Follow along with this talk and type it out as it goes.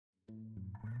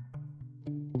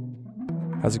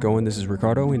How's it going? This is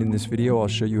Ricardo, and in this video I'll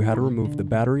show you how to remove the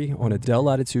battery on a Dell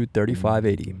Latitude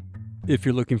 3580. If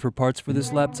you're looking for parts for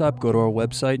this laptop, go to our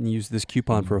website and use this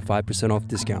coupon for a 5% off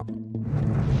discount.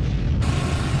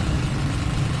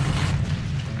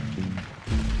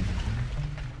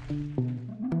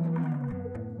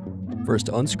 First,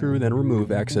 unscrew, then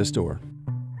remove access door.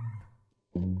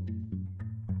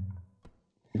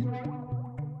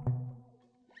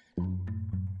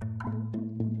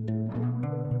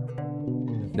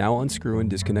 Now unscrew and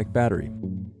disconnect battery.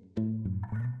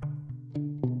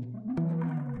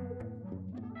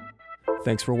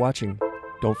 Thanks for watching.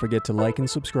 Don't forget to like and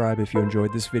subscribe if you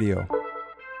enjoyed this video.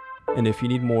 And if you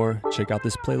need more, check out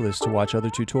this playlist to watch other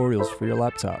tutorials for your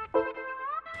laptop.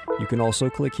 You can also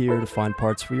click here to find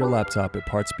parts for your laptop at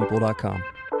partspeople.com.